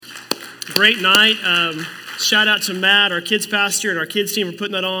Great night. Shout out to Matt, our kids pastor, and our kids team for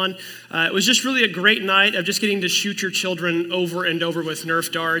putting that on. It was just really a great night of just getting to shoot your children over and over with Nerf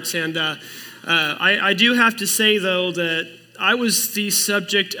darts. And I do have to say, though, that I was the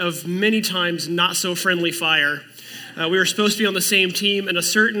subject of many times not so friendly fire. We were supposed to be on the same team, and a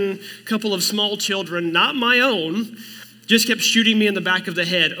certain couple of small children, not my own, just kept shooting me in the back of the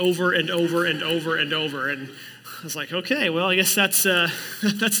head over and over and over and over. And I was like, okay, well, I guess that's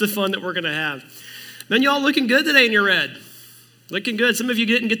the fun that we're going to have. Man, y'all looking good today in your red. Looking good. Some of you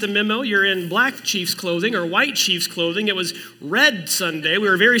didn't get the memo. You're in black Chiefs clothing or white Chiefs clothing. It was red Sunday. We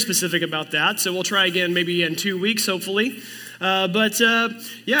were very specific about that, so we'll try again maybe in 2 weeks, hopefully. But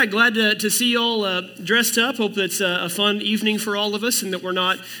glad to see you all dressed up. Hope it's a fun evening for all of us and that we're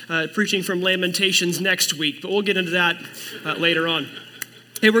not preaching from Lamentations next week. But we'll get into that later on.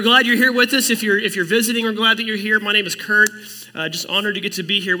 Hey, we're glad you're here with us. If you're visiting, we're glad that you're here. My name is Kurt. Just honored to get to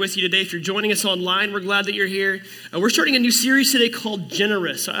be here with you today. If you're joining us online, we're glad that you're here. We're starting a new series today called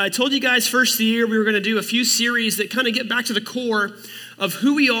Generous. I told you guys first of the year we were going to do a few series that kind of get back to the core of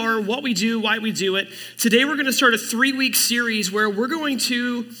who we are, what we do, why we do it. Today we're going to start a 3-week series where we're going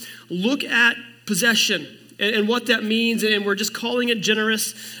to look at possession and what that means, and we're just calling it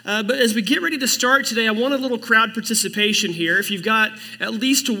Generous. But as we get ready to start today, I want a little crowd participation here. If you've got at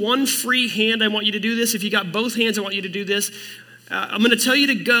least one free hand, I want you to do this. If you got both hands, I want you to do this. I'm going to tell you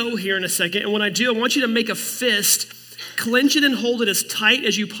to go here in a second, and when I do, I want you to make a fist, clench it and hold it as tight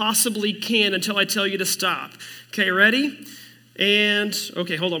as you possibly can until I tell you to stop. Okay, ready? And,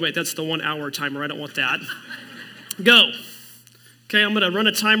 okay, hold on, wait, that's the 1 hour timer. I don't want that. Go. Okay, I'm going to run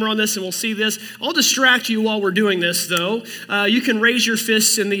a timer on this and we'll see this. I'll distract you while we're doing this, though. You can raise your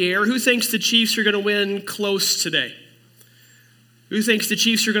fists in the air. Who thinks the Chiefs are going to win close today? Who thinks the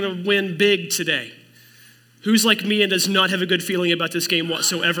Chiefs are going to win big today? Who's like me and does not have a good feeling about this game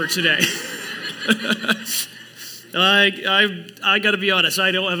whatsoever today? I got to be honest,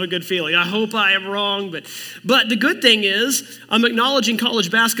 I don't have a good feeling. I hope I am wrong, but the good thing is I'm acknowledging college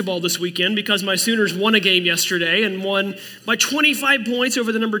basketball this weekend because my Sooners won a game yesterday and won by 25 points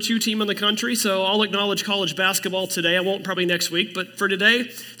over the number 2 team in the country, so I'll acknowledge college basketball today. I won't probably next week, but for today,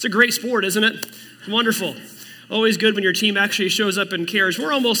 it's a great sport, isn't it? It's wonderful. Always good when your team actually shows up and cares.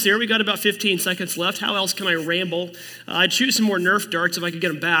 We're almost there. We got about 15 seconds left. How else can I ramble? I'd shoot some more Nerf darts if I could get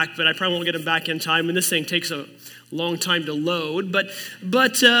them back, but I probably won't get them back in time, and this thing takes a long time to load.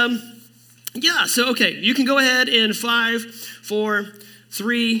 So okay, you can go ahead in 5, 4,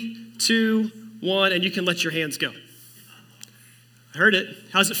 3, 2, 1, and you can let your hands go. I heard it.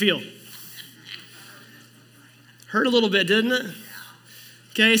 How's it feel? Hurt a little bit, didn't it?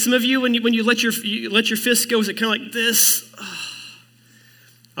 Okay, some of you, when you let your fists go, is it kind of like this?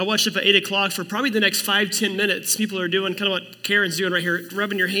 I watched up at 8 o'clock for probably the next 5-10 minutes. People are doing kind of what Karen's doing right here,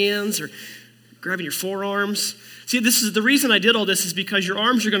 rubbing your hands or grabbing your forearms. See, this is the reason I did all this is because your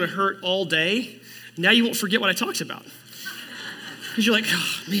arms are going to hurt all day. Now you won't forget what I talked about. Because you're like,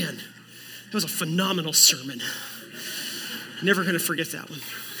 oh, man, that was a phenomenal sermon. Never going to forget that one.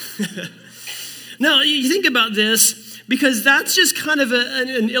 Now, you think about this, because that's just kind of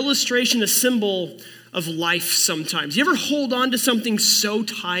an illustration, a symbol of life sometimes. You ever hold on to something so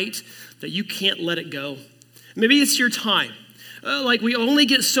tight that you can't let it go? Maybe it's your time. Like we only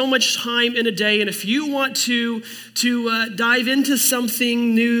get so much time in a day, and if you want to dive into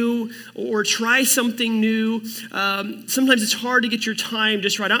something new or try something new, sometimes it's hard to get your time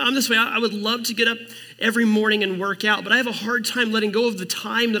just right. I'm this way. I would love to get up every morning and work out, but I have a hard time letting go of the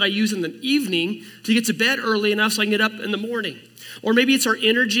time that I use in the evening to get to bed early enough so I can get up in the morning. Or maybe it's our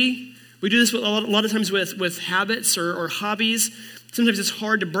energy. We do this a lot of times with habits or hobbies. Sometimes it's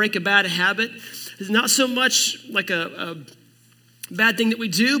hard to break a bad habit. It's not so much like a bad thing that we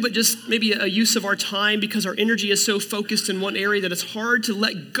do, but just maybe a use of our time because our energy is so focused in one area that it's hard to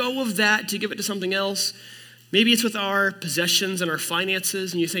let go of that to give it to something else. Maybe it's with our possessions and our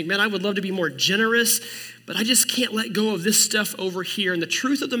finances, and you think, man, I would love to be more generous, but I just can't let go of this stuff over here. And the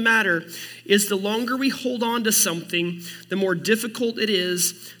truth of the matter is the longer we hold on to something, the more difficult it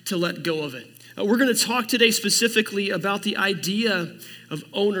is to let go of it. We're going to talk today specifically about the idea of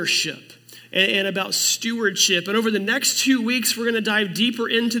ownership and about stewardship. And over the next 2 weeks, we're going to dive deeper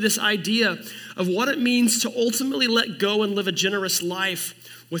into this idea of what it means to ultimately let go and live a generous life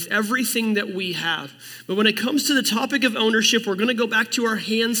with everything that we have. But when it comes to the topic of ownership, we're going to go back to our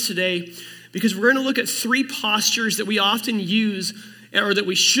hands today because we're going to look at 3 postures that we often use or that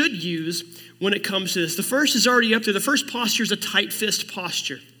we should use when it comes to this. The first is already up there. The first posture is a tight fist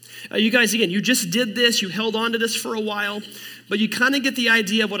posture. You guys, again, you just did this. You held on to this for a while, but you kind of get the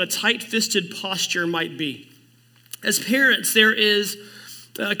idea of what a tight-fisted posture might be. As parents, there is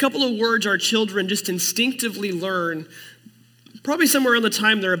A couple of words our children just instinctively learn, probably somewhere around the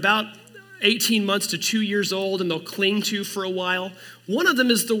time they're about 18 months to 2 years old, and they'll cling to for a while. One of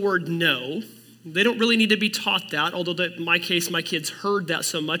them is the word no. They don't really need to be taught that, although in my case, my kids heard that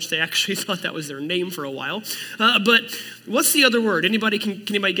so much, they actually thought that was their name for a while. But what's the other word? Can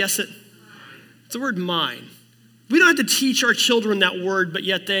anybody guess it? It's the word mine. We don't have to teach our children that word, but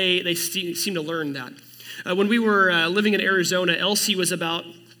yet they seem to learn that. When we were living in Arizona, Elsie was about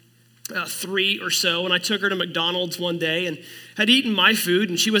 3 or so, and I took her to McDonald's one day and had eaten my food,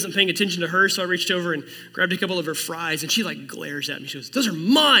 and she wasn't paying attention to her, so I reached over and grabbed a couple of her fries, and she glares at me. She goes, "Those are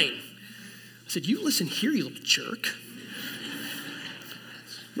mine." I said, "You listen here, you little jerk.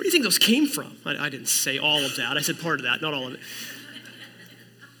 Where do you think those came from?" I didn't say all of that. I said part of that, not all of it.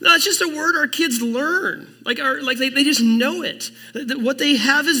 No, it's just a word our kids learn. They just know it. What they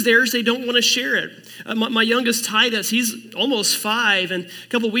have is theirs. They don't want to share it. My youngest Titus, he's almost 5, and a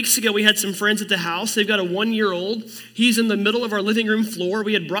couple weeks ago we had some friends at the house. They've got a 1-year-old. He's in the middle of our living room floor.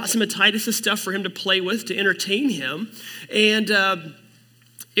 We had brought some of Titus's stuff for him to play with to entertain him, and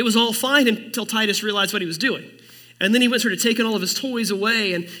it was all fine until Titus realized what he was doing. And then he went sort of taking all of his toys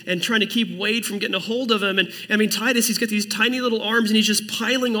away and trying to keep Wade from getting a hold of him. And I mean, Titus, he's got these tiny little arms and he's just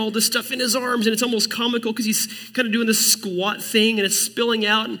piling all this stuff in his arms. And it's almost comical because he's kind of doing this squat thing and it's spilling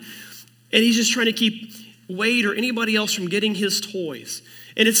out. And he's just trying to keep Wade or anybody else from getting his toys.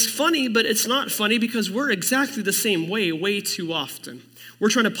 And it's funny, but it's not funny because we're exactly the same way too often. We're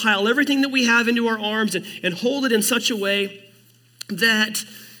trying to pile everything that we have into our arms and hold it in such a way that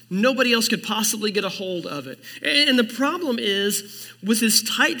nobody else could possibly get a hold of it. And the problem is, with this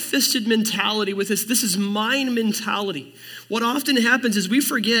tight-fisted mentality, with this is mine mentality, what often happens is we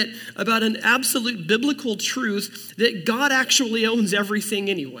forget about an absolute biblical truth that God actually owns everything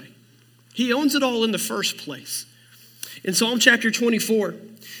anyway. He owns it all in the first place. In Psalm chapter 24,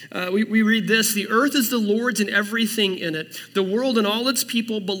 we read this: "The earth is the Lord's and everything in it. The world and all its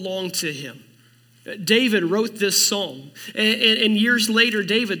people belong to him." David wrote this psalm, and years later,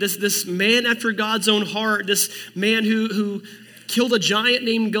 David, this man after God's own heart, this man who killed a giant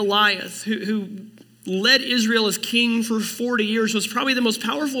named Goliath, who led Israel as king for 40 years, was probably the most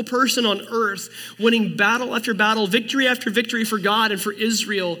powerful person on earth, winning battle after battle, victory after victory for God and for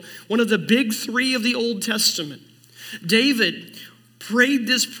Israel, one of the big 3 of the Old Testament. David prayed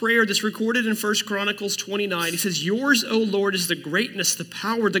this prayer that's recorded in 1 Chronicles 29. He says, "Yours, O Lord, is the greatness, the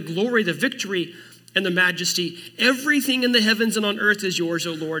power, the glory, the victory, and the majesty. Everything in the heavens and on earth is yours,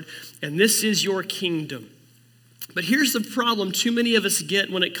 O Lord, and this is your kingdom." But here's the problem too many of us get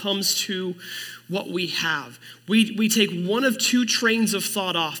when it comes to what we have. We take one of 2 trains of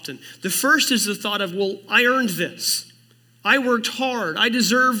thought often. The first is the thought of, well, I earned this. I worked hard. I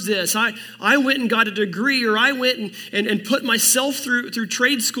deserve this. I went and got a degree, or I went and put myself through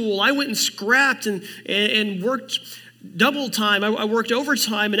trade school. I went and scrapped and worked double time. I worked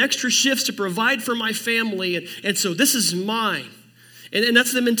overtime and extra shifts to provide for my family. And so this is mine. And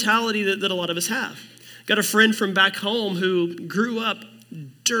that's the mentality that a lot of us have. Got a friend from back home who grew up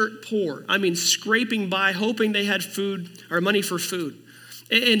dirt poor. I mean, scraping by, hoping they had food or money for food.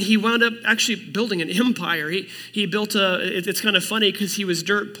 And he wound up actually building an empire. He built it's kind of funny because he was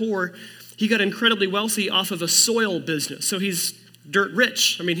dirt poor. He got incredibly wealthy off of a soil business. So he's dirt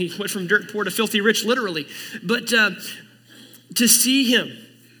rich. I mean, he went from dirt poor to filthy rich, literally. But to see him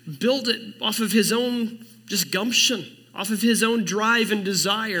build it off of his own just gumption, off of his own drive and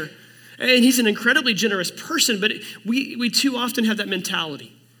desire. And he's an incredibly generous person, but we too often have that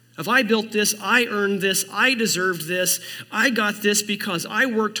mentality. If I built this, I earned this, I deserved this, I got this because I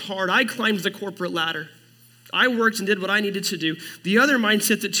worked hard, I climbed the corporate ladder. I worked and did what I needed to do. The other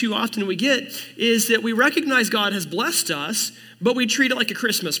mindset that too often we get is that we recognize God has blessed us, but we treat it like a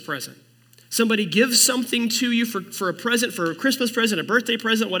Christmas present. Somebody gives something to you for a present, for a Christmas present, a birthday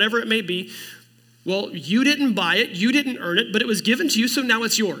present, whatever it may be. Well, you didn't buy it, you didn't earn it, but it was given to you, so now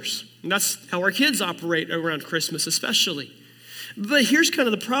it's yours. And that's how our kids operate around Christmas especially. But here's kind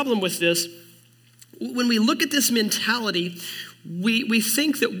of the problem with this. When we look at this mentality, we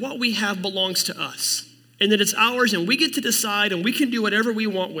think that what we have belongs to us and that it's ours and we get to decide and we can do whatever we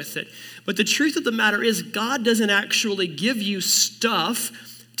want with it. But the truth of the matter is God doesn't actually give you stuff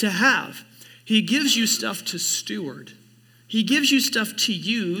to have. He gives you stuff to steward. He gives you stuff to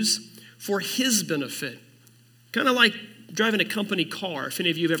use for his benefit. Kind of like driving a company car, if any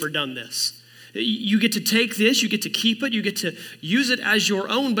of you have ever done this. You get to take this, you get to keep it, you get to use it as your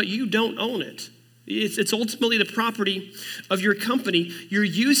own, but you don't own it. It's ultimately the property of your company. You're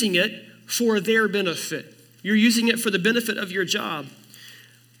using it for their benefit. You're using it for the benefit of your job.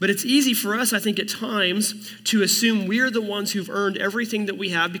 But it's easy for us, I think, at times to assume we're the ones who've earned everything that we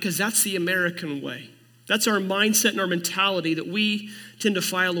have because that's the American way. That's our mindset and our mentality that we tend to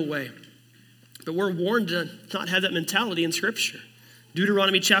file away. But we're warned to not have that mentality in Scripture.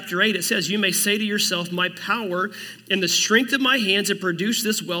 Deuteronomy chapter 8, it says, "You may say to yourself, my power and the strength of my hands have produced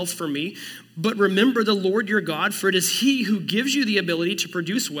this wealth for me. But remember the Lord your God, for it is he who gives you the ability to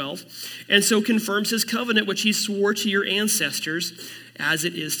produce wealth, and so confirms his covenant, which he swore to your ancestors, as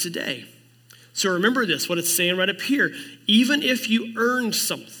it is today." So remember this, what it's saying right up here. Even if you earned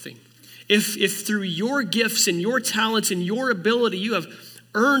something, if through your gifts and your talents and your ability you have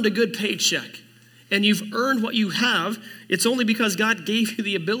earned a good paycheck, and you've earned what you have, it's only because God gave you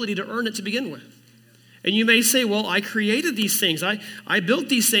the ability to earn it to begin with. And you may say, well, I created these things. I built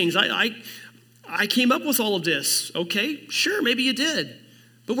these things. I came up with all of this. Okay, sure, maybe you did.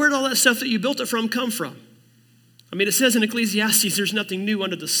 But where did all that stuff that you built it from come from? I mean, it says in Ecclesiastes, there's nothing new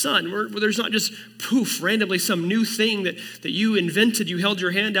under the sun. There's not just poof, randomly some new thing that you invented, you held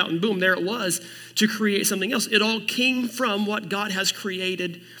your hand out and boom, there it was to create something else. It all came from what God has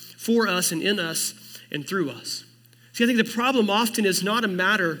created for us and in us and through us. See, I think the problem often is not a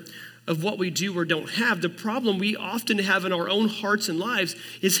matter of what we do or don't have. The problem we often have in our own hearts and lives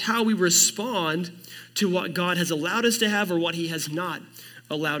is how we respond to what God has allowed us to have or what he has not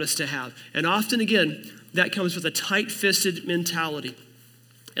allowed us to have. And often, again, that comes with a tight-fisted mentality.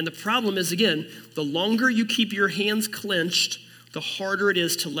 And the problem is, again, the longer you keep your hands clenched, the harder it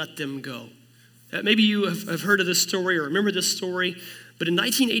is to let them go. Maybe you have heard of this story or remember this story, but in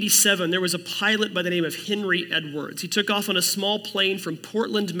 1987, there was a pilot by the name of Henry Edwards. He took off on a small plane from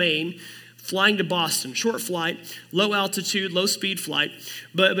Portland, Maine, flying to Boston. Short flight, low altitude, low speed flight.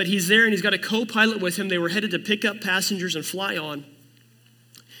 But he's there and he's got a co-pilot with him. They were headed to pick up passengers and fly on.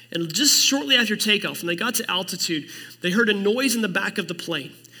 And just shortly after takeoff, when they got to altitude, they heard a noise in the back of the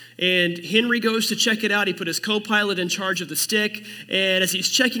plane. And Henry goes to check it out. He put his co-pilot in charge of the stick. And as he's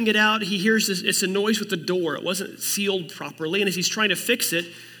checking it out, he hears this, it's a noise with the door. It wasn't sealed properly. And as he's trying to fix it,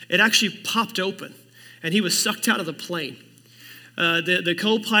 it actually popped open. And he was sucked out of the plane. The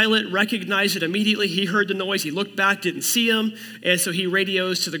co-pilot recognized it immediately. He heard the noise. He looked back, didn't see him. And so he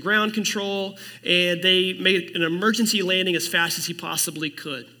radios to the ground control. And they made an emergency landing as fast as he possibly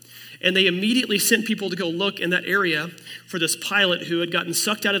could. And they immediately sent people to go look in that area for this pilot who had gotten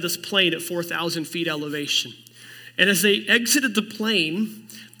sucked out of this plane at 4,000 feet elevation. And as they exited the plane,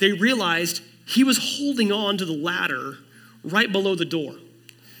 they realized he was holding on to the ladder right below the door.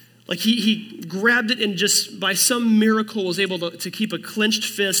 Like he grabbed it and just by some miracle was able to keep a clenched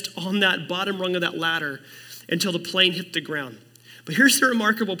fist on that bottom rung of that ladder until the plane hit the ground. But here's the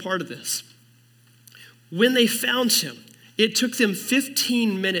remarkable part of this. When they found him, it took them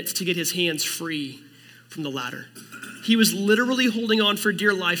 15 minutes to get his hands free from the ladder. He was literally holding on for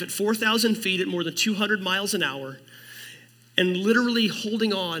dear life at 4,000 feet at more than 200 miles an hour and literally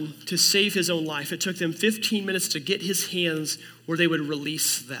holding on to save his own life. It took them 15 minutes to get his hands where they would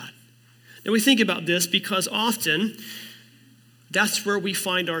release that. Now we think about this because often that's where we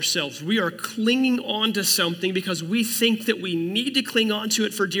find ourselves. We are clinging on to something because we think that we need to cling on to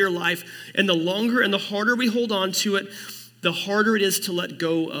it for dear life. And the longer and the harder we hold on to it, the harder it is to let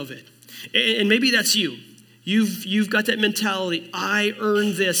go of it. And maybe that's you. You've got that mentality. I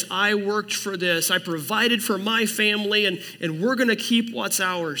earned this. I worked for this. I provided for my family, and we're going to keep what's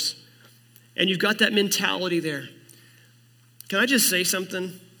ours. And you've got that mentality there. Can I just say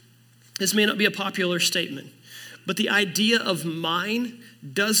something? This may not be a popular statement, but the idea of mine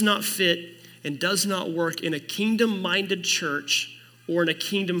does not fit and does not work in a kingdom-minded church or in a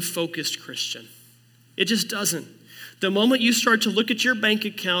kingdom-focused Christian. It just doesn't. The moment you start to look at your bank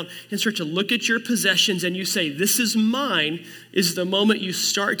account and start to look at your possessions and you say, this is mine, is the moment you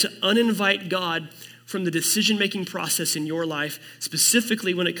start to uninvite God from the decision-making process in your life,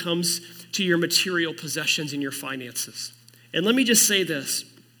 specifically when it comes to your material possessions and your finances. And let me just say this.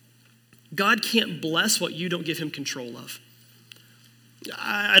 God can't bless what you don't give him control of.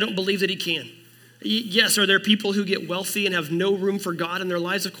 I don't believe that he can. Yes, are there people who get wealthy and have no room for God in their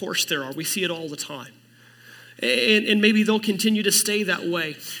lives? Of course there are. We see it all the time. And maybe they'll continue to stay that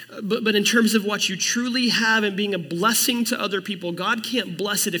way. But in terms of what you truly have and being a blessing to other people, God can't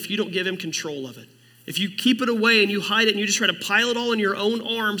bless it if you don't give him control of it. If you keep it away and you hide it and you just try to pile it all in your own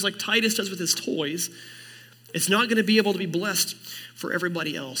arms like Titus does with his toys, it's not going to be able to be blessed for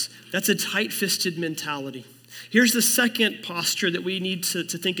everybody else. That's a tight-fisted mentality. Here's the second posture that we need to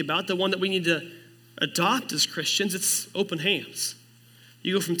think about, the one that we need to adopt as Christians. It's open hands.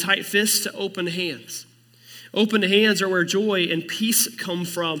 You go from tight fists to open hands. Open hands are where joy and peace come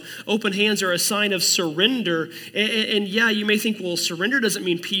from. Open hands are a sign of surrender. And yeah, you may think, well, surrender doesn't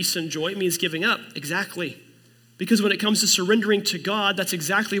mean peace and joy. It means giving up. Exactly. Because when it comes to surrendering to God, that's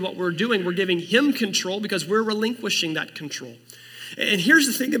exactly what we're doing. We're giving him control because we're relinquishing that control. And here's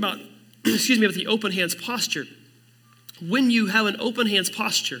the thing about, about the open hands posture. When you have an open hands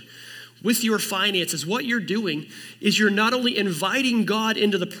posture with your finances, what you're doing is you're not only inviting God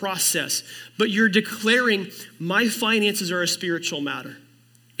into the process, but you're declaring, my finances are a spiritual matter.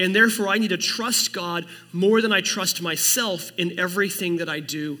 And therefore, I need to trust God more than I trust myself in everything that I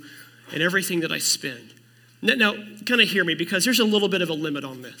do and everything that I spend. Now, kind of hear me, because there's a little bit of a limit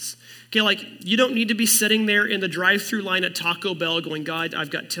on this. Okay, like, you don't need to be sitting there in the drive-through line at Taco Bell going, God,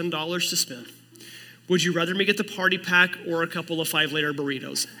 I've got $10 to spend. Would you rather me get the party pack or a couple of 5-layer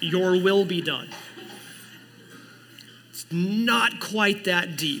burritos? Your will be done. It's not quite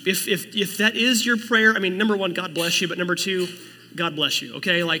that deep. If that is your prayer, I mean, number one, God bless you, but number two, God bless you,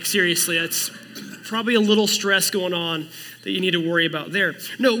 okay? Like, seriously, it's probably a little stress going on that you need to worry about there.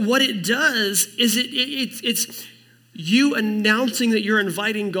 No, what it does is it's you announcing that you're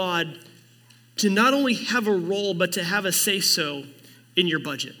inviting God to not only have a role, but to have a say-so in your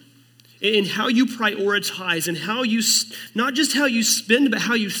budget, in how you prioritize, and how you, not just how you spend, but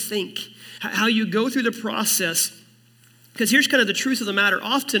how you think, how you go through the process. Because here's kind of the truth of the matter.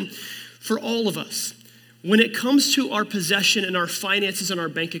 Often, for all of us, when it comes to our possession and our finances and our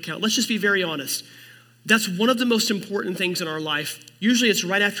bank account, let's just be very honest. That's one of the most important things in our life. Usually it's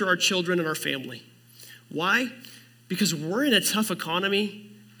right after our children and our family. Why? Because we're in a tough economy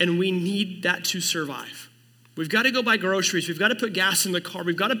and we need that to survive. We've got to go buy groceries. We've got to put gas in the car.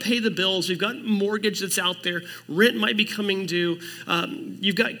 We've got to pay the bills. We've got mortgage that's out there. Rent might be coming due.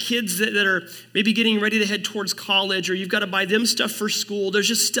 You've got kids that are maybe getting ready to head towards college, or you've got to buy them stuff for school. There's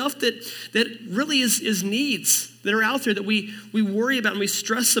just stuff that really is needs that are out there that we worry about and we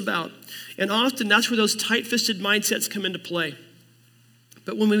stress about. And often that's where those tight-fisted mindsets come into play.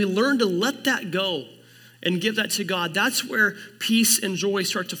 But when we learn to let that go and give that to God, that's where peace and joy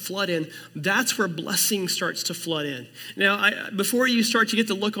start to flood in. That's where blessing starts to flood in. Now, before you start to get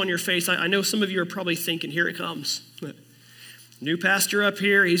the look on your face, I know some of you are probably thinking, here it comes. New pastor up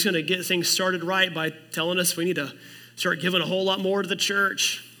here, he's going to get things started right by telling us we need to start giving a whole lot more to the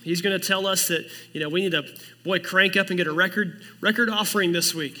church. He's going to tell us that, we need to, crank up and get a record offering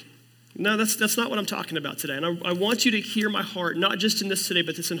this week. No, that's not what I'm talking about today. And I want you to hear my heart, not just in this today,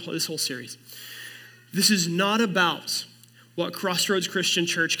 but this whole series. This is not about what Crossroads Christian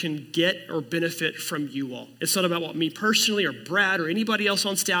Church can get or benefit from you all. It's not about what me personally or Brad or anybody else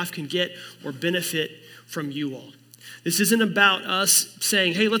on staff can get or benefit from you all. This isn't about us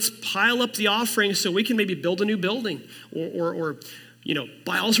saying, hey, let's pile up the offering so we can maybe build a new building or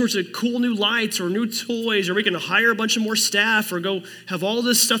buy all sorts of cool new lights or new toys, or we can hire a bunch of more staff or go have all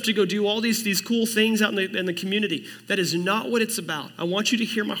this stuff to go do all these cool things out in the community. That is not what it's about. I want you to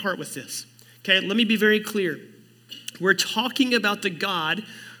hear my heart with this. Okay, let me be very clear. We're talking about the God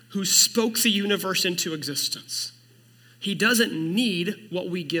who spoke the universe into existence. He doesn't need what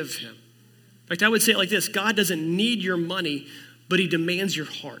we give him. In fact, I would say it like this: God doesn't need your money, but he demands your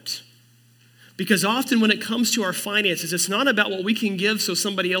heart. Because often when it comes to our finances, it's not about what we can give so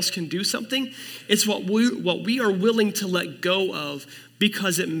somebody else can do something. It's what we are willing to let go of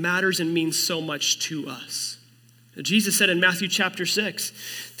because it matters and means so much to us. Jesus said in Matthew chapter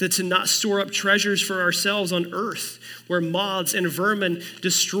 6 that to not store up treasures for ourselves on earth where moths and vermin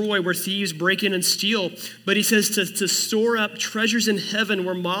destroy, where thieves break in and steal. But he says to store up treasures in heaven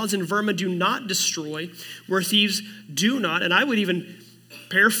where moths and vermin do not destroy, where thieves do not. And I would even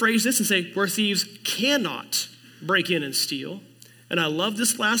paraphrase this and say where thieves cannot break in and steal. And I love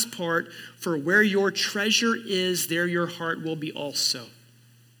this last part: for where your treasure is, there your heart will be also.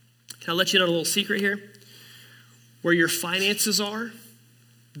 Can I let you know a little secret here? Where your finances are,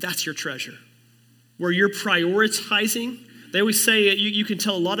 that's your treasure. Where you're prioritizing, they always say you can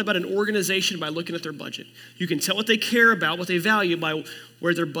tell a lot about an organization by looking at their budget. You can tell what they care about, what they value by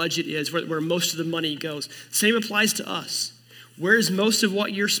where their budget is, where most of the money goes. Same applies to us. Where is most of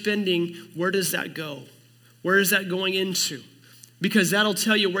what you're spending? Where does that go? Where is that going into? Because that'll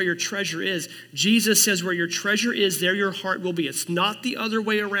tell you where your treasure is. Jesus says where your treasure is, there your heart will be. It's not the other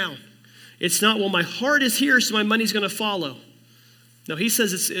way around. It's not, well, my heart is here, so my money's going to follow. No, he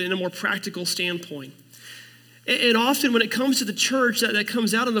says it's in a more practical standpoint. And often when it comes to the church, that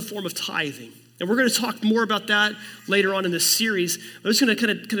comes out in the form of tithing. And we're going to talk more about that later on in this series. I'm just going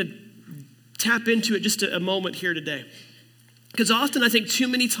to kind of tap into it just a moment here today. Because often I think too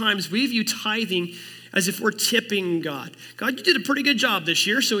many times we view tithing as if we're tipping God. God, you did a pretty good job this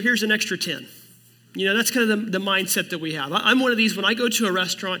year, so here's an extra 10. That's kind of the mindset that we have. I'm one of these, when I go to a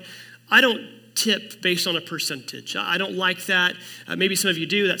restaurant, I don't tip based on a percentage. I don't like that. Maybe some of you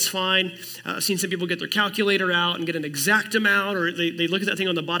do, that's fine. I've seen some people get their calculator out and get an exact amount, or they look at that thing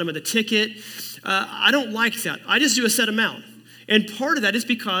on the bottom of the ticket. I don't like that. I just do a set amount. And part of that is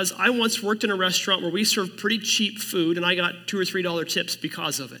because I once worked in a restaurant where we served pretty cheap food, and I got $2 or $3 tips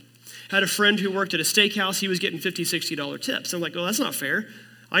because of it. Had a friend who worked at a steakhouse. He was getting $50, $60 tips. I'm like, well, that's not fair.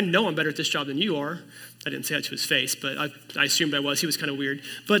 I know I'm better at this job than you are. I didn't say that to his face, but I assumed I was. He was kind of weird.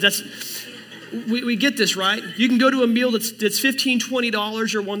 But we get this, right? You can go to a meal that's $15,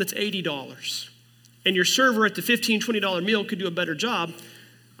 $20 or one that's $80. And your server at the $15, $20 meal could do a better job.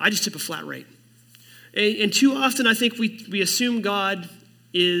 I just tip a flat rate. And too often I think we assume God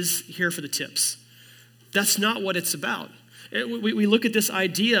is here for the tips. That's not what it's about. We look at this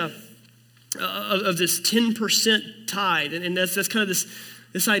idea of this 10% tithe, and that's kind of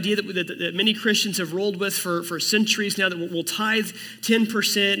this idea that many Christians have rolled with for centuries now, that we'll tithe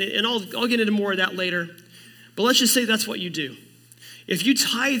 10%, and I'll get into more of that later. But let's just say that's what you do. If you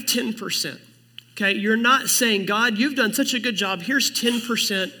tithe 10%, okay, you're not saying, God, you've done such a good job. Here's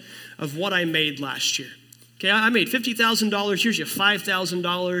 10% of what I made last year. Okay, I made $50,000. Here's your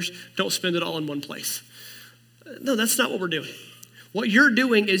 $5,000. Don't spend it all in one place. No, that's not what we're doing. What you're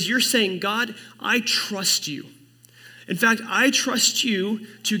doing is you're saying, God, I trust you. In fact, I trust you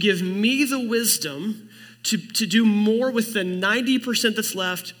to give me the wisdom to do more with the 90% that's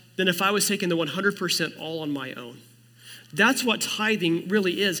left than if I was taking the 100% all on my own. That's what tithing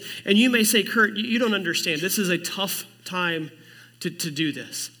really is. And you may say, Kurt, you don't understand. This is a tough time to do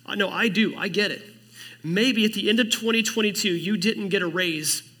this. No, I do. I get it. Maybe at the end of 2022, you didn't get a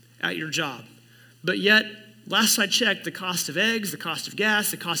raise at your job. But yet, last I checked, the cost of eggs, the cost of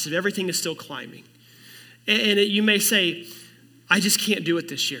gas, the cost of everything is still climbing. And you may say, I just can't do it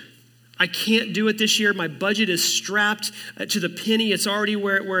this year. I can't do it this year. My budget is strapped to the penny. It's already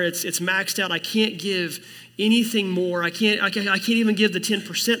where it's maxed out. I can't give anything more. I can't even give the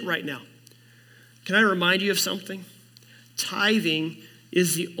 10% right now. Can I remind you of something? Tithing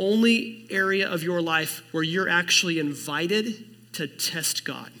is the only area of your life where you're actually invited to test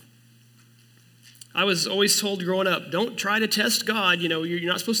God. I was always told growing up, don't try to test God. You're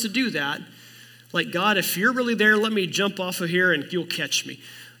not supposed to do that. Like, God, if you're really there, let me jump off of here and you'll catch me.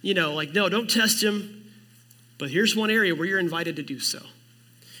 No, don't test him. But here's one area where you're invited to do so.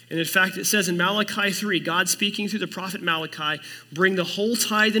 And in fact, it says in Malachi 3, God speaking through the prophet Malachi, bring the whole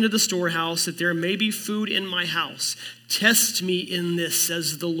tithe into the storehouse that there may be food in my house. Test me in this,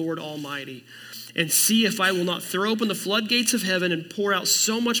 says the Lord Almighty, and see if I will not throw open the floodgates of heaven and pour out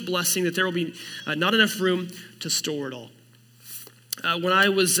so much blessing that there will be not enough room to store it all. When I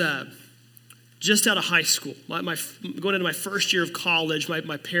was just out of high school, going into my first year of college,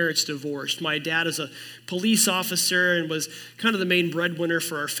 my parents divorced. My dad is a police officer and was kind of the main breadwinner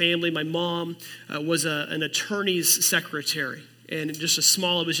for our family. My mom was an attorney's secretary, and it was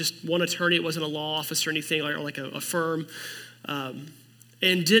just one attorney. It wasn't a law office or anything, like a firm, and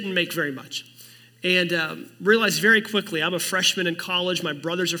didn't make very much. And realized very quickly, I'm a freshman in college. My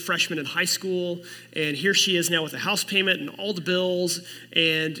brother's a freshman in high school, and here she is now with a house payment and all the bills,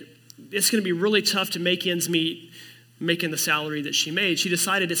 and it's going to be really tough to make ends meet making the salary that she made. She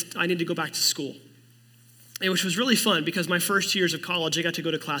decided I need to go back to school, which was really fun because my first 2 years of college, I got to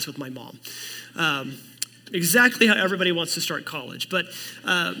go to class with my mom. Exactly how everybody wants to start college. But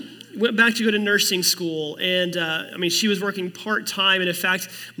went back to go to nursing school, and she was working part-time. And in fact,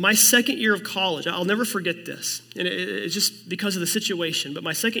 my second year of college, I'll never forget this, and it's just because of the situation, but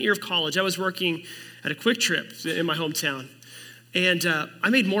my second year of college, I was working at a Quick Trip in my hometown. And I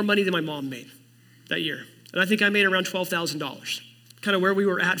made more money than my mom made that year. And I think I made around $12,000, kind of where we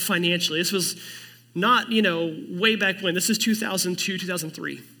were at financially. This was not, way back when. This is 2002,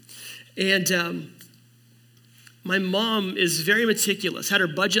 2003. And my mom is very meticulous, had her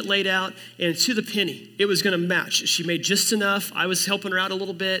budget laid out, and to the penny, it was going to match. She made just enough. I was helping her out a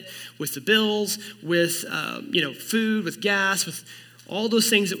little bit with the bills, with, food, with gas, with all those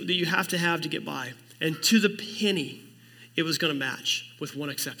things that you have to get by. And to the penny, it was going to match, with one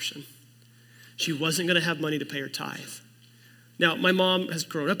exception. She wasn't going to have money to pay her tithe. Now, my mom has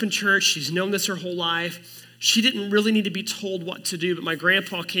grown up in church. She's known this her whole life. She didn't really need to be told what to do, but my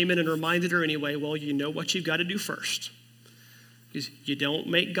grandpa came in and reminded her anyway, well, you know what you've got to do first. You don't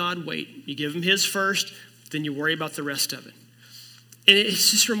make God wait. You give him his first, then you worry about the rest of it. And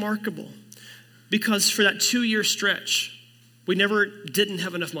it's just remarkable because for that 2-year stretch, we never didn't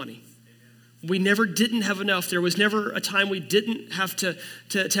have enough money. We never didn't have enough. There was never a time we didn't have to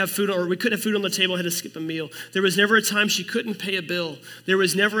have food, or we couldn't have food on the table and had to skip a meal. There was never a time she couldn't pay a bill. There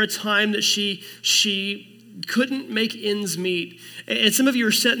was never a time that she couldn't make ends meet. And some of you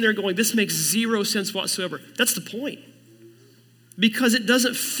are sitting there going, this makes zero sense whatsoever. That's the point. Because it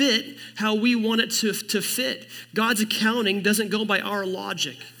doesn't fit how we want it to fit. God's accounting doesn't go by our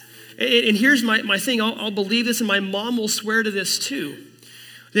logic. And here's my thing. I'll believe this, and my mom will swear to this too.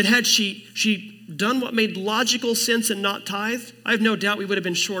 That had she done what made logical sense and not tithe, I have no doubt we would have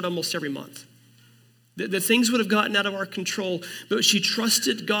been short almost every month. The things would have gotten out of our control, but she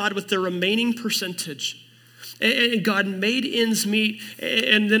trusted God with the remaining percentage. And God made ends meet.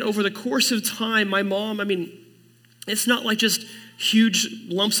 And then over the course of time, my mom, it's not like just huge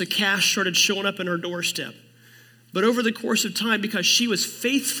lumps of cash started showing up in her doorstep. But over the course of time, because she was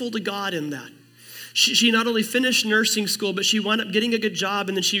faithful to God in that, she not only finished nursing school, but she wound up getting a good job,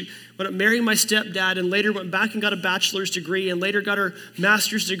 and then she wound up marrying my stepdad, and later went back and got a bachelor's degree, and later got her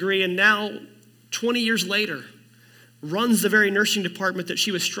master's degree, and now, 20 years later, runs the very nursing department that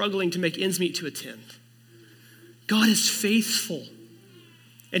she was struggling to make ends meet to attend. God is faithful,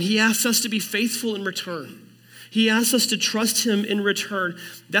 and he asks us to be faithful in return. He asks us to trust him in return.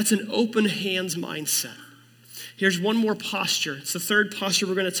 That's an open hands mindset. Here's one more posture. It's the third posture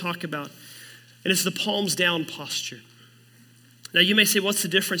we're going to talk about. And it's the palms down posture. Now you may say, what's the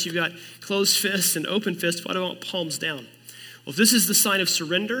difference? You've got closed fists and open fists. Why do I want palms down? Well, if this is the sign of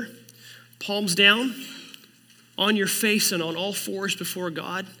surrender, palms down, on your face and on all fours before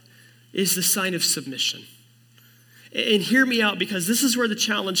God, is the sign of submission. And hear me out, because this is where the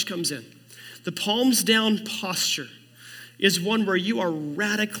challenge comes in. The palms down posture is one where you are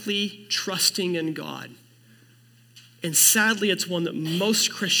radically trusting in God. And sadly, it's one that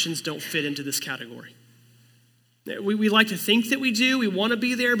most Christians don't fit into this category. We like to think that we do. We want to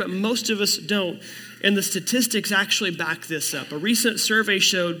be there, but most of us don't. And the statistics actually back this up. A recent survey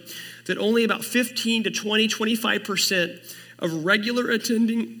showed that only about 15 to 20, 25% of regular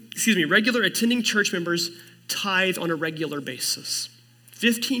attending church members tithe on a regular basis.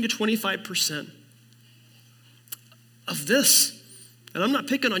 15 to 25% of this. And I'm not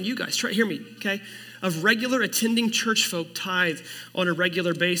picking on you guys. Try to hear me, okay? Of regular attending church folk tithe on a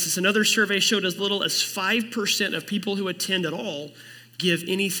regular basis. Another survey showed as little as 5% of people who attend at all give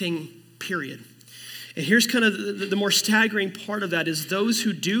anything, period. And here's kind of the more staggering part of that is those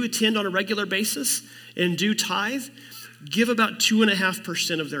who do attend on a regular basis and do tithe give about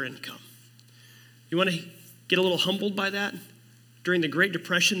 2.5% of their income. You want to get a little humbled by that? During the Great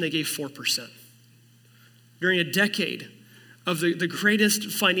Depression, they gave 4%. During a decade of the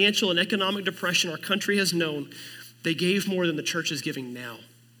greatest financial and economic depression our country has known, they gave more than the church is giving now.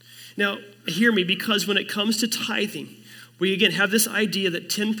 Now, hear me, because when it comes to tithing, we again have this idea that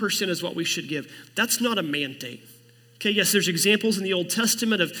 10% is what we should give. That's not a mandate. Okay, yes, there's examples in the Old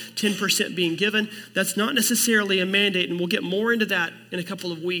Testament of 10% being given. That's not necessarily a mandate, and we'll get more into that in a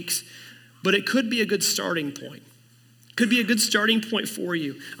couple of weeks. But it could be a good starting point. Could be a good starting point for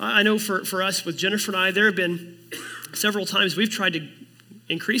you. I know for us, with Jennifer and I, there have been several times we've tried to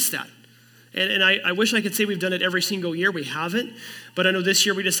increase that. And I wish I could say we've done it every single year. We haven't. But I know this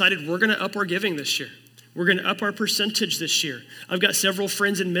year we decided we're going to up our giving this year. We're going to up our percentage this year. I've got several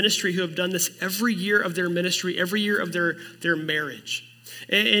friends in ministry who have done this every year of their ministry, every year of their marriage.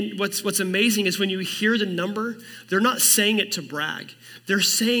 And what's amazing is when you hear the number, they're not saying it to brag. They're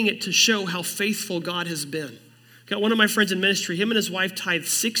saying it to show how faithful God has been. Got one of my friends in ministry, him and his wife tithe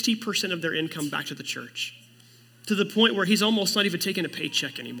 60% of their income back to the church, to the point where he's almost not even taking a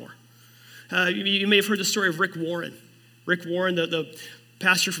paycheck anymore. You may have heard the story of Rick Warren. Rick Warren, the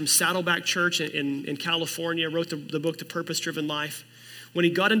pastor from Saddleback Church in California, wrote the book, The Purpose-Driven Life. When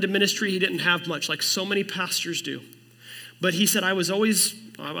he got into ministry, he didn't have much, like so many pastors do. But he said, I've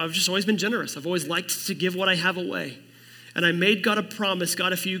just always been generous. I've always liked to give what I have away. And I made God a promise,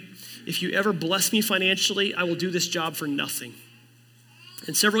 God, if you ever bless me financially, I will do this job for nothing.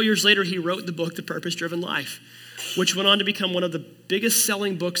 And several years later, he wrote the book, The Purpose-Driven Life, which went on to become one of the biggest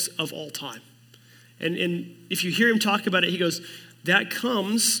selling books of all time. And if you hear him talk about it, he goes, that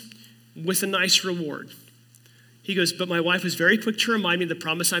comes with a nice reward. He goes, but my wife was very quick to remind me of the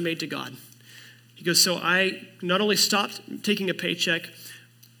promise I made to God. He goes, so I not only stopped taking a paycheck,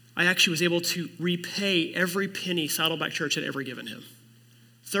 I actually was able to repay every penny Saddleback Church had ever given him.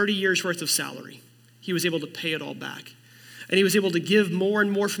 30 years worth of salary. He was able to pay it all back. And he was able to give more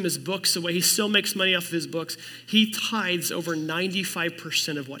and more from his books away. He still makes money off of his books. He tithes over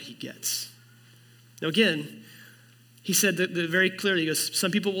 95% of what he gets. Now again, He said that very clearly, he goes,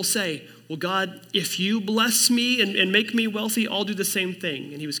 some people will say, well, God, if you bless me and make me wealthy, I'll do the same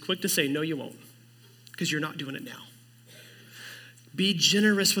thing. And he was quick to say, no, you won't, because you're not doing it now. Be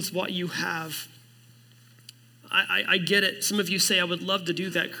generous with what you have. I get it. Some of you say, I would love to do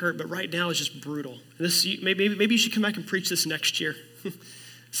that, Kurt, but right now it's just brutal. Maybe you should come back and preach this next year.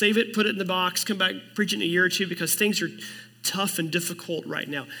 Save it, put it in the box, come back, preach it in a year or two, because things are tough and difficult right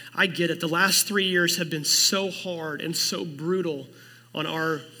now. I get it. The last 3 years have been so hard and so brutal on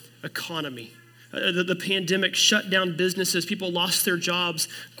our economy. The pandemic shut down businesses. People lost their jobs.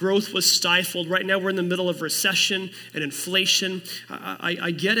 Growth was stifled. Right now we're in the middle of recession and inflation.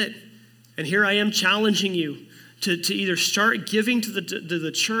 I get it. And here I am challenging you to either start giving to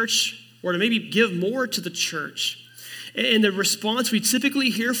the church or to maybe give more to the church. And the response we typically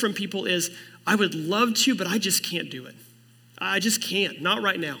hear from people is, I would love to, but I just can't do it. I just can't, not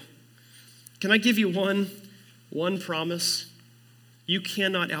right now. Can I give you one promise? You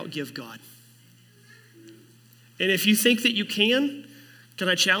cannot outgive God. And if you think that you can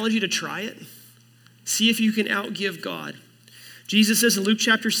I challenge you to try it? See if you can outgive God. Jesus says in Luke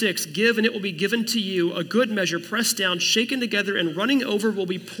chapter 6, give and it will be given to you, a good measure, pressed down, shaken together, and running over will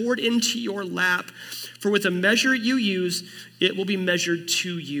be poured into your lap. For with the measure you use, it will be measured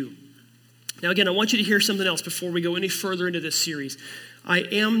to you. Now again, I want you to hear something else before we go any further into this series. I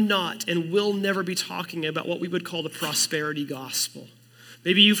am not and will never be talking about what we would call the prosperity gospel.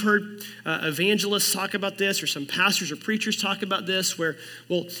 Maybe you've heard evangelists talk about this, or some pastors or preachers talk about this, where,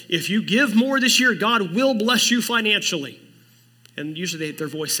 well, if you give more this year, God will bless you financially. And usually their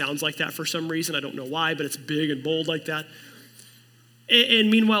voice sounds like that for some reason. I don't know why, but it's big and bold like that. And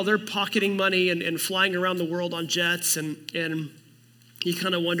meanwhile, they're pocketing money and flying around the world on jets, and you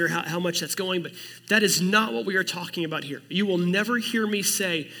kind of wonder how much that's going, but that is not what we are talking about here. You will never hear me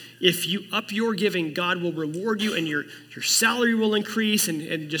say, if you up your giving, God will reward you and your salary will increase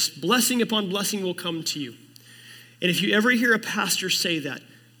and just blessing upon blessing will come to you. And if you ever hear a pastor say that,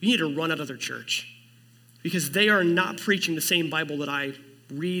 you need to run out of their church, because they are not preaching the same Bible that I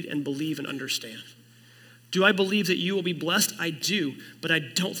read and believe and understand. Do I believe that you will be blessed? I do, but I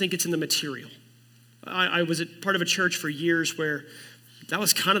don't think it's in the material. I was part of a church for years where that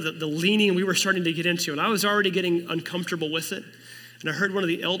was kind of the leaning we were starting to get into, and I was already getting uncomfortable with it. And I heard one of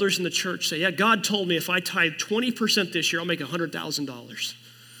the elders in the church say, yeah, God told me if I tithe 20% this year, I'll make $100,000.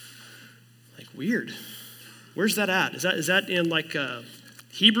 Like, weird. Where's that at? Is that in like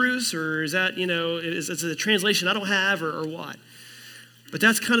Hebrews, or is that, is it a translation I don't have, or what? But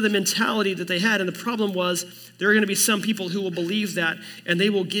that's kind of the mentality that they had. And the problem was there are going to be some people who will believe that, and they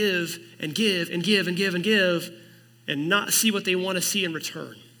will give and give and give and give and give and not see what they want to see in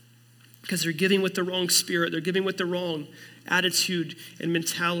return, because they're giving with the wrong spirit. They're giving with the wrong attitude and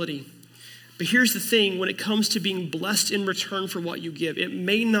mentality. But here's the thing. When it comes to being blessed in return for what you give, it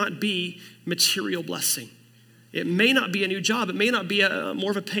may not be material blessing. It may not be a new job. It may not be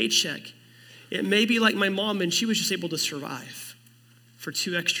more of a paycheck. It may be like my mom, and she was just able to survive for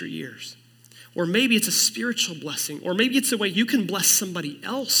 2 extra years. Or maybe it's a spiritual blessing. Or maybe it's a way you can bless somebody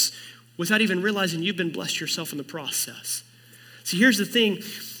else without even realizing you've been blessed yourself in the process. See, here's the thing.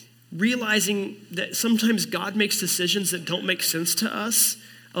 Realizing that sometimes God makes decisions that don't make sense to us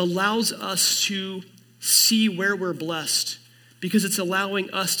allows us to see where we're blessed, because it's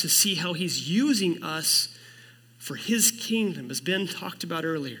allowing us to see how he's using us for his kingdom, as Ben talked about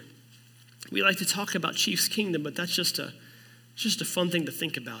earlier. We like to talk about Chief's kingdom, but that's just a fun thing to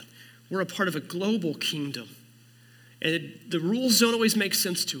think about. We're a part of a global kingdom, and the rules don't always make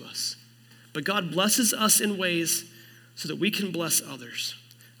sense to us. But God blesses us in ways so that we can bless others.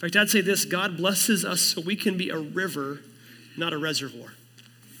 In fact, I'd say this: God blesses us so we can be a river, not a reservoir.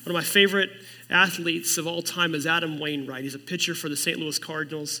 One of my favorite athletes of all time is Adam Wainwright. He's a pitcher for the St. Louis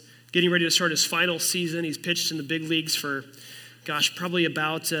Cardinals, getting ready to start his final season. He's pitched in the big leagues for, probably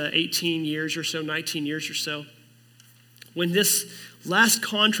about 18 years or so, 19 years or so. When this last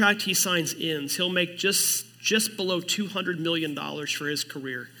contract he signs ends, he'll make just below $200 million for his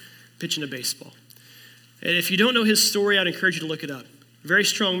career pitching a baseball. And if you don't know his story, I'd encourage you to look it up. Very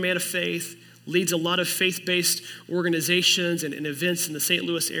strong man of faith, leads a lot of faith-based organizations and events in the St.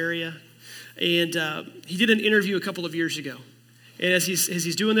 Louis area. And he did an interview a couple of years ago. And as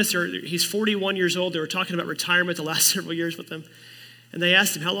he's doing this, he's 41 years old. They were talking about retirement the last several years with him. And they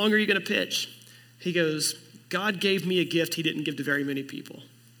asked him, how long are you going to pitch? He goes, God gave me a gift he didn't give to very many people.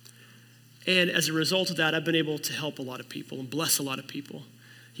 And as a result of that, I've been able to help a lot of people and bless a lot of people.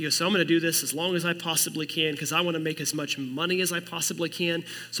 He goes, so I'm going to do this as long as I possibly can, because I want to make as much money as I possibly can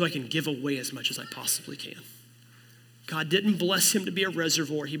so I can give away as much as I possibly can. God didn't bless him to be a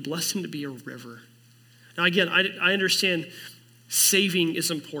reservoir. He blessed him to be a river. Now again, I understand saving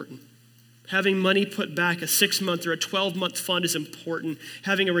is important. Having money put back, a 6-month or a 12-month fund is important.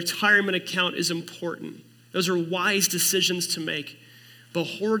 Having a retirement account is important. Those are wise decisions to make. But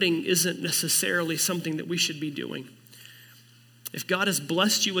hoarding isn't necessarily something that we should be doing. If God has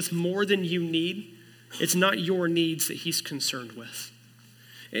blessed you with more than you need, it's not your needs that he's concerned with.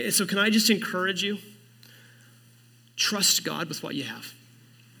 And so can I just encourage you? Trust God with what you have.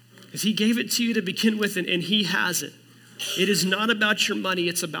 Because he gave it to you to begin with, and he has it. It is not about your money,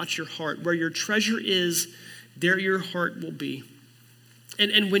 it's about your heart. Where your treasure is, there your heart will be.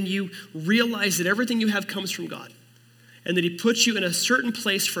 And when you realize that everything you have comes from God, and that he puts you in a certain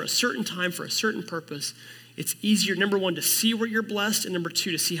place for a certain time, for a certain purpose, it's easier, number one, to see where you're blessed, and number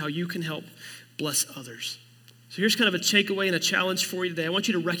two, to see how you can help bless others. So here's kind of a takeaway and a challenge for you today. I want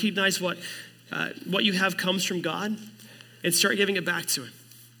you to recognize what you have comes from God and start giving it back to him.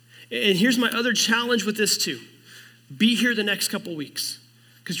 And here's my other challenge with this too. Be here the next couple weeks.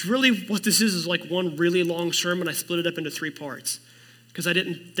 Because really what this is like one really long sermon. I split it up into 3 parts. Because I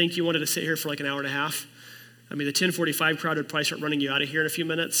didn't think you wanted to sit here for like an hour and a half. I mean, the 10:45 crowd would probably start running you out of here in a few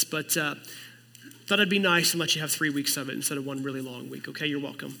minutes. But thought it'd be nice and let you have 3 weeks of it instead of one really long week. Okay, you're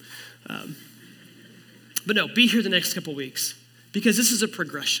welcome. But no, be here the next couple weeks. Because this is a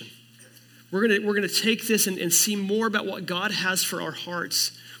progression. We're gonna take this and see more about what God has for our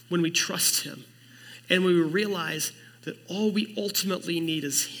hearts when we trust him. And when we realize that all we ultimately need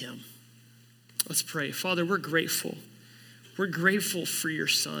is him. Let's pray. Father, we're grateful. We're grateful for your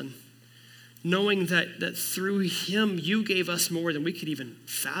son. Knowing that through him, you gave us more than we could even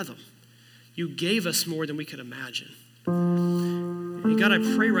fathom. You gave us more than we could imagine. And God, I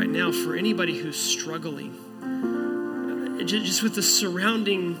pray right now for anybody who's struggling, just with the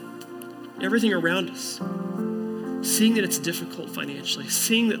surrounding, everything around us, seeing that it's difficult financially,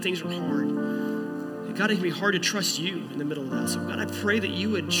 seeing that things are hard. And God, it can be hard to trust you in the middle of that. So God, I pray that you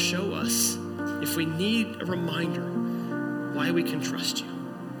would show us, if we need a reminder, why we can trust you.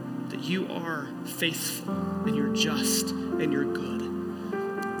 That you are faithful and you're just and you're good.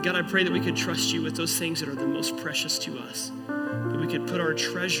 God, I pray that we could trust you with those things that are the most precious to us. That we could put our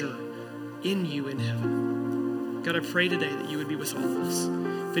treasure in you in heaven. God, I pray today that you would be with all of us.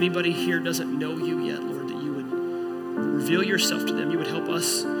 If anybody here doesn't know you yet, Lord, that you would reveal yourself to them. You would help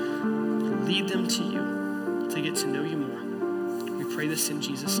us lead them to you to get to know you more. We pray this in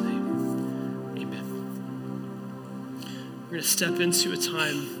Jesus' name. Amen. We're going to step into a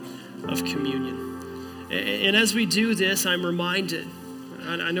time of communion. And as we do this, I'm reminded,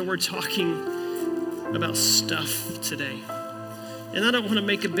 I know we're talking about stuff today. And I don't want to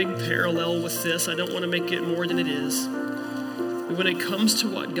make a big parallel with this. I don't want to make it more than it is. But when it comes to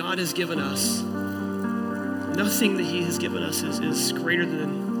what God has given us, nothing that he has given us is greater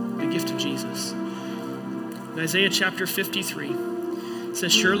than the gift of Jesus. In Isaiah chapter 53, it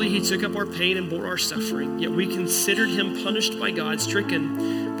says, surely he took up our pain and bore our suffering, yet we considered him punished by God,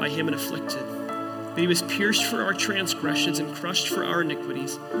 stricken by him and afflicted. But he was pierced for our transgressions and crushed for our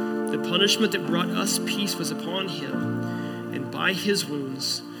iniquities. The punishment that brought us peace was upon him, and by his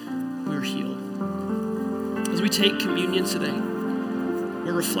wounds we are healed. As we take communion today,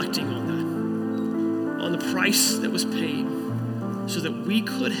 we're reflecting on that, on the price that was paid so that we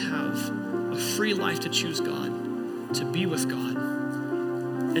could have a free life to choose God, to be with God,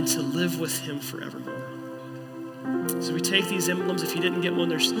 and to live with him forevermore. So we take these emblems. If you didn't get one,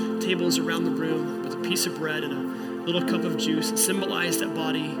 there's tables around the room with a piece of bread and a little cup of juice that symbolize that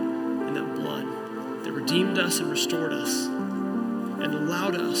body and that blood that redeemed us and restored us and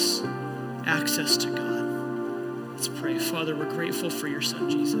allowed us access to God. Let's pray. Father, we're grateful for your son,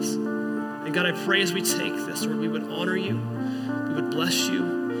 Jesus. And God, I pray as we take this, Lord, we would honor you, we would bless you,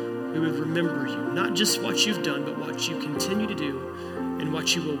 we would remember you, not just what you've done, but what you continue to do and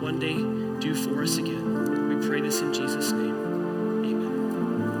what you will one day do for us again. We pray this in Jesus' name.